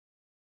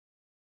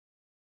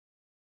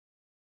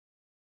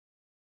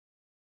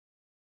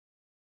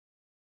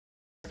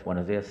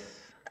buenos días,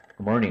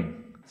 good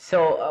morning.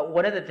 So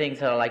one of the things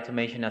that I like to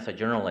mention as a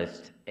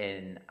journalist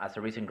and as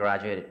a recent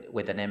graduate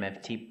with an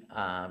MFT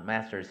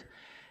master's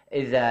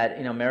is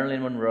that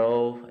Marilyn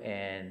Monroe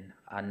and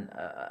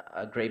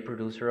a great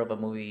producer of a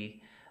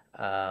movie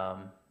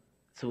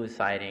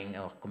suiciding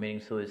or committing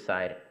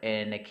suicide,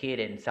 and a kid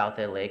in South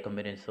LA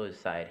committing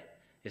suicide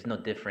is no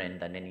different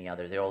than any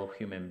other. They're all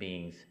human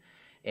beings.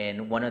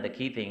 And one of the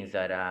key things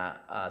that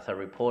as a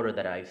reporter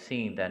that I've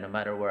seen, that no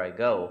matter where I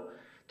go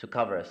to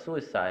cover a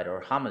suicide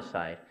or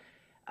homicide,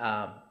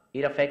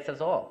 it affects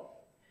us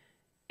all.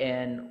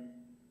 And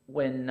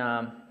when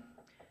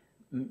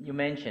you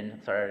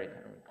mentioned, sorry,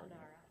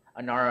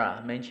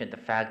 Anara mentioned the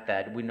fact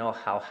that we know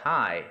how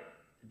high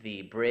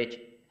the bridge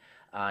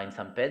in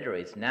San Pedro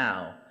is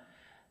now,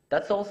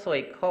 that's also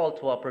a call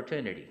to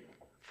opportunity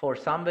for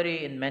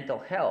somebody in mental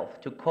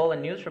health to call a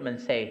newsroom and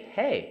say,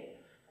 hey,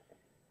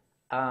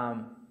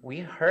 we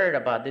heard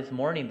about this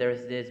morning,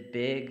 there's this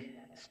big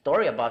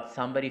story about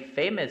somebody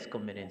famous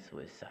committing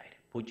suicide.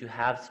 Would you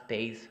have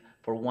space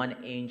for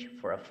 1 inch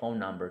for a phone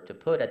number to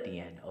put at the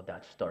end of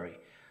that story?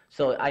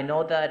 So I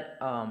know that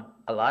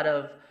a lot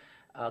of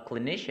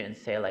clinicians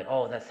say like,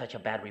 oh, that's such a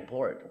bad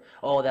report.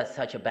 Oh, that's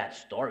such a bad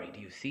story. Do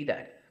you see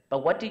that?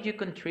 But what did you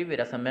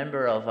contribute as a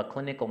member of a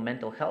clinical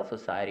mental health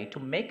society to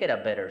make it a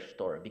better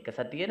story? Because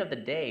at the end of the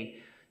day,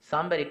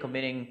 somebody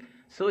committing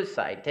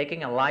suicide,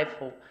 taking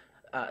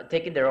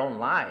their own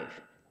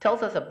life,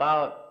 tells us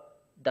about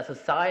the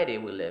society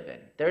we live in.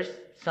 There's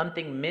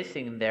something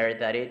missing there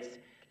that it's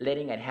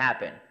letting it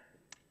happen.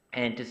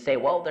 And to say,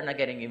 well, they're not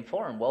getting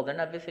informed, well, they're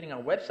not visiting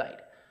our website.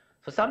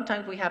 So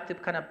sometimes we have to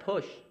kind of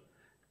push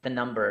the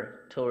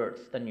number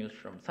towards the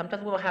newsroom.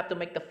 Sometimes we'll have to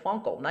make the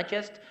phone call, not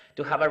just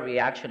to have a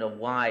reaction of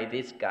why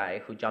this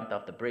guy who jumped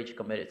off the bridge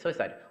committed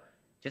suicide.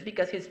 Just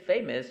because he's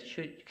famous,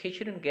 he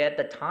shouldn't get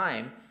the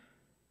time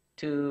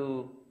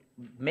to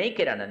make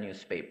it on a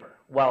newspaper.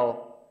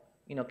 Well,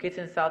 kids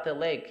in South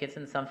LA, kids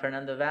in San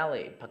Fernando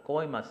Valley,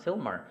 Pacoima,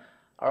 Silmar,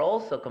 are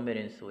also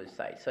committing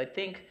suicide. So I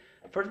think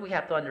first we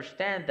have to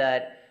understand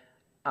that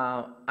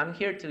I'm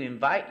here to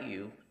invite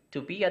you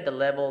to be at the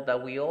level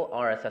that we all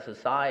are as a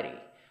society.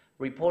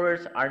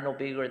 Reporters are no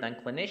bigger than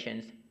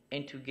clinicians,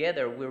 and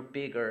together we're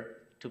bigger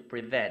to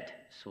prevent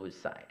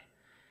suicide.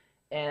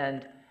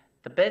 And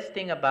the best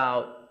thing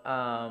about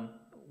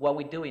what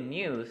we do in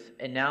news,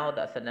 and now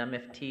that's an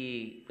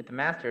MFT with the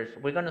masters,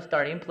 we're going to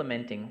start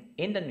implementing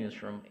in the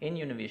newsroom, in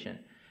Univision,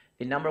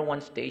 the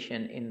 #1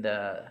 station in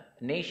the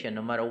nation,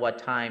 no matter what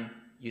time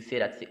you see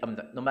it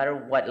no matter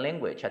what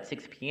language, at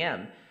 6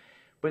 p.m.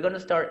 We're going to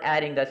start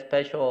adding that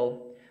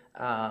special,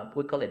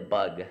 we call it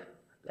bug.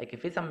 Like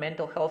if it's a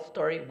mental health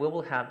story, we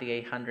will have the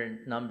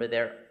 800 number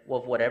there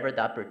of whatever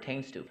that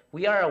pertains to.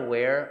 We are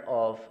aware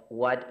of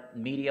what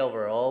media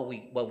overall,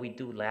 what we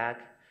do lack,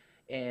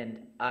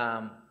 and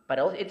but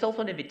it's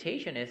also an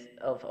invitation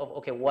of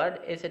okay,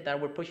 what is it that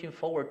we're pushing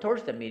forward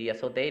towards the media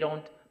so they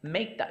don't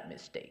make that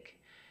mistake?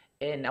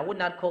 And I would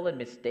not call it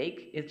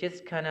mistake. It's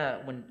just kind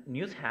of when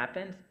news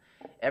happens,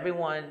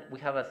 everyone, we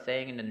have a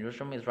saying in the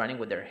newsroom, is running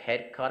with their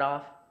head cut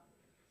off.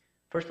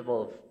 First of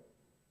all,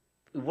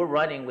 if we're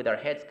running with our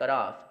heads cut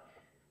off,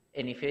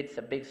 and if it's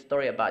a big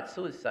story about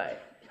suicide,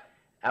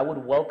 I would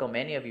welcome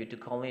any of you to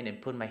call in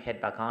and put my head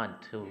back on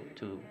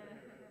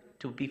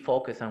to be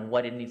focused on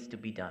what it needs to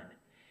be done.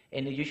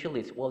 And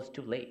usually it's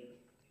too late.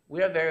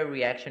 We're a very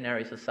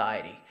reactionary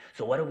society.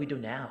 So what do we do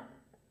now?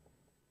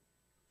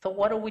 So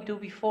what do we do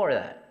before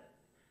that?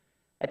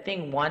 I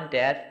think one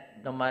death,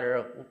 no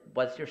matter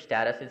what's your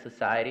status in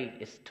society,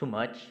 is too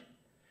much.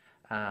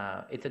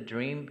 It's a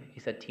dream.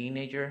 It's a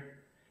teenager.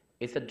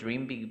 It's a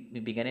dream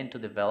beginning to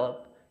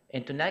develop.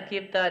 And to not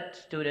give that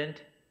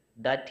student,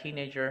 that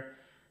teenager,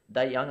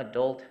 that young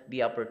adult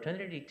the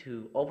opportunity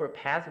to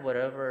overpass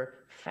whatever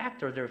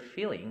factor they're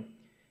feeling,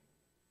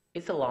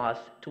 it's a loss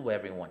to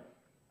everyone.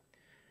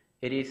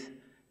 It is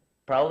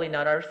probably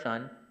not our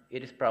son.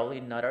 It is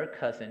probably not our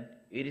cousin.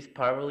 It is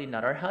probably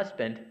not our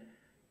husband.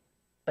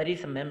 But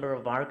he's a member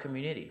of our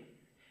community.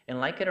 And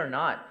like it or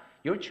not,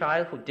 your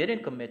child who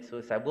didn't commit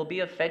suicide will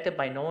be affected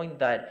by knowing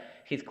that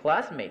his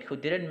classmate who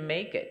didn't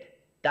make it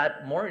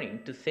that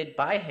morning to sit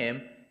by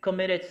him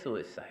committed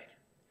suicide.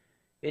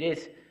 It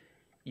is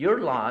your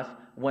loss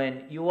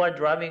when you are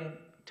driving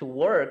to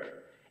work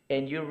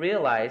and you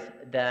realize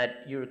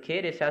that your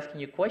kid is asking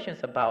you questions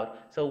about,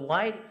 so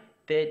why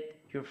did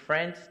your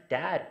friend's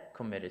dad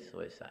commit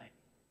suicide?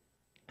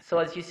 So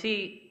as you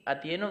see,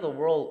 at the end of the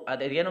world, at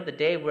the end of the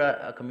day, we're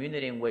a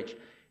community in which,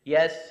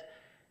 yes,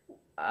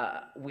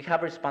 we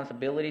have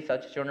responsibilities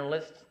as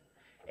journalists,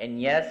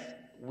 and yes,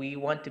 we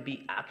want to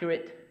be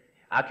accurate.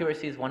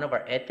 Accuracy is one of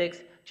our ethics,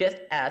 just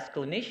as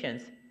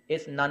clinicians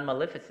is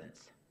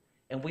non-maleficence.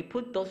 And we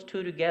put those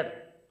two together.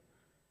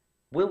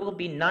 We will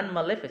be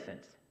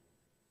non-maleficence,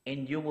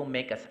 and you will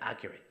make us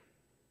accurate.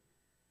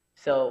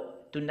 So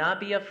do not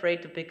be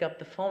afraid to pick up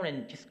the phone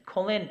and just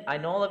call in. I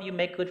know all of you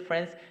make good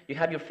friends. You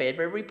have your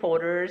favorite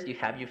reporters. You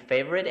have your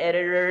favorite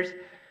editors.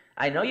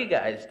 I know you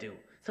guys do.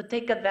 So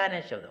take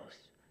advantage of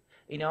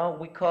those.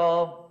 We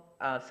call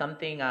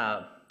something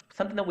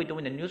something that we do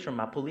in the newsroom,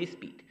 a police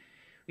beat.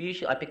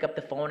 I pick up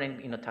the phone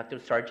and talk to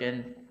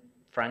Sergeant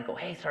Franco.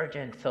 Hey,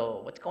 Sergeant,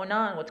 so what's going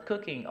on? What's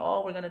cooking?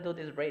 Oh, we're gonna do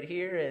this right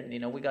here,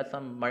 and we got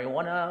some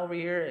marijuana over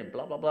here, and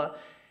blah blah blah.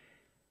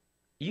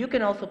 You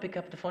can also pick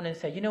up the phone and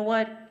say, you know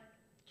what?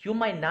 You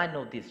might not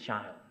know this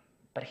child,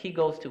 but he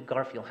goes to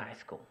Garfield High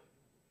School,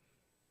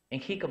 and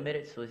he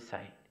committed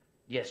suicide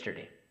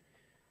yesterday.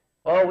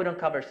 Oh, we don't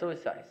cover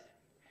suicides.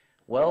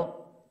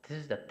 Well, this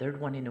is the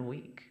third one in a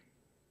week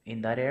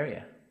in that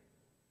area.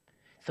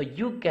 So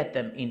you get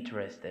them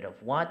interested of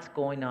what's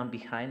going on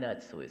behind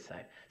that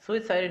suicide.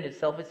 Suicide in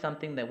itself is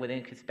something that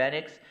within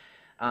Hispanics,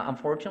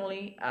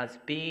 unfortunately, as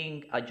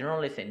being a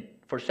journalist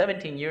for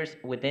 17 years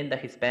within the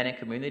Hispanic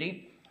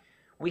community,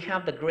 we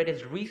have the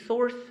greatest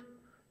resource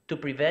to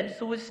prevent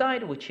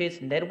suicide, which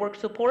is network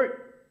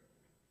support,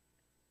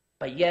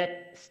 but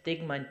yet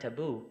stigma and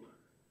taboo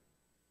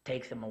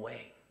takes them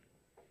away.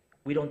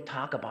 We don't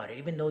talk about it,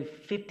 even though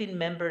 15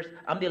 members,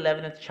 I'm the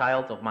 11th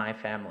child of my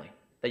family,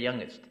 the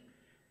youngest.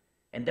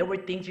 And there were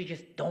things you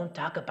just don't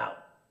talk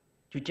about.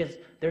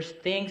 There's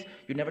things,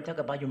 you never talk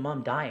about your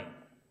mom dying.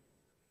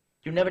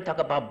 You never talk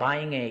about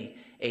buying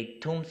a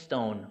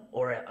tombstone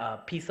or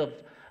a piece of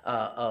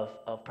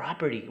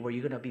property where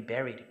you're going to be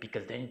buried,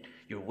 because then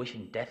you're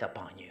wishing death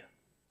upon you.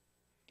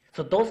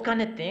 So those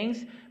kind of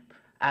things,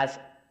 as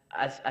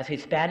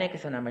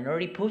Hispanics and a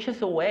minority, push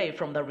us away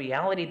from the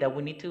reality that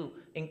we need to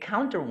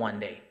encounter one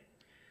day.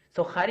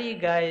 So how do you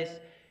guys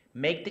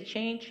make the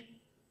change?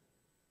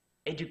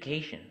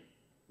 Education.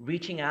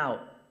 Reaching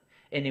out.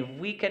 And if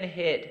we can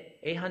hit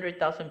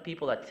 800,000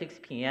 people at 6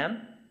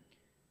 p.m.,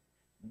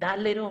 that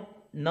little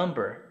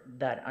number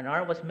that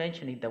Anar was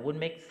mentioning that would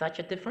make such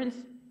a difference,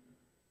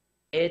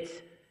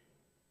 it's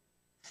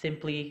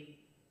simply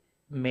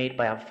made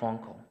by a phone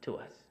call to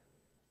us.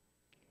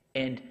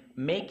 And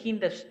making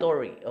the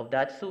story of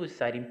that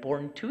suicide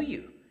important to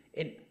you.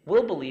 And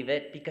we'll believe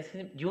it because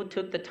you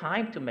took the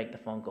time to make the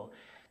phone call.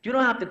 You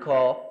don't have to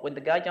call. When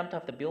the guy jumped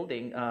off the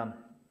building,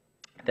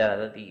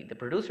 the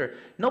producer,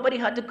 nobody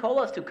had to call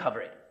us to cover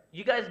it.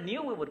 You guys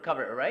knew we would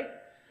cover it, right?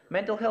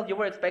 Mental health, you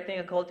were expecting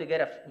a call to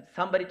get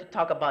somebody to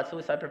talk about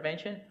suicide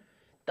prevention.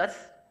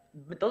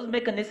 Those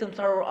mechanisms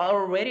are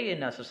already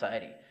in our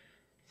society.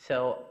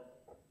 So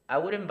I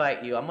would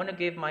invite you. I'm going to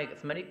give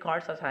as many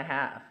cards as I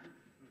have.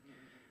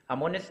 I'm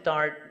going to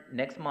start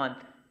next month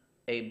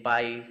a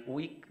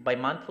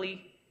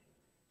bi-monthly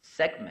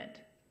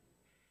segment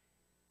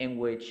in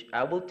which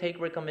I will take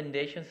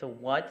recommendations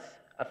of what's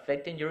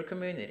affecting your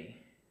community.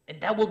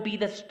 And that will be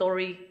the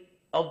story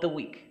of the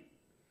week.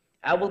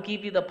 I will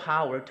give you the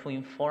power to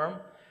inform.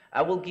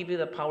 I will give you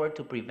the power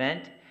to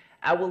prevent.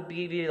 I will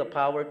give you the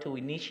power to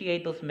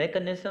initiate those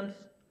mechanisms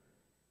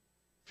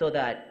so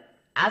that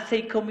as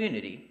a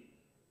community,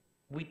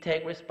 we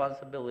take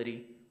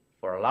responsibility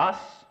for a loss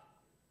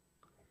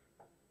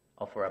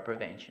or for a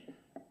prevention.